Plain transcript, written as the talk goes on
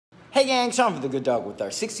Hey gang, Sean for The Good Dog with our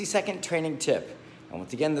 60-second training tip. And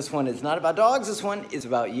once again, this one is not about dogs, this one is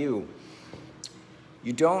about you.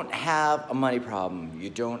 You don't have a money problem, you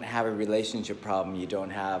don't have a relationship problem, you don't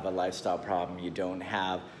have a lifestyle problem, you don't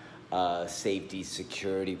have a safety,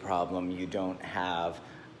 security problem, you don't have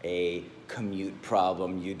a commute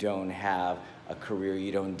problem, you don't have a career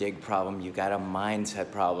you don't dig problem, you got a mindset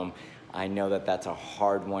problem. I know that that's a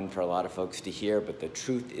hard one for a lot of folks to hear, but the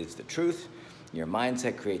truth is the truth. Your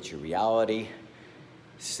mindset creates your reality.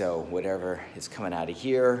 So whatever is coming out of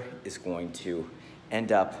here is going to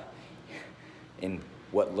end up in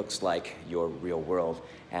what looks like your real world.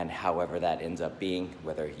 And however that ends up being,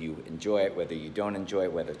 whether you enjoy it, whether you don't enjoy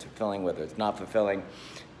it, whether it's fulfilling, whether it's not fulfilling,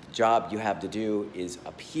 the job you have to do is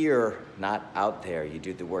up here, not out there. You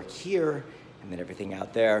do the work here, and then everything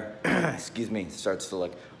out there, excuse me, starts to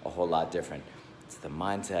look a whole lot different. It's the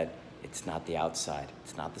mindset. It's not the outside.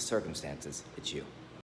 It's not the circumstances. It's you.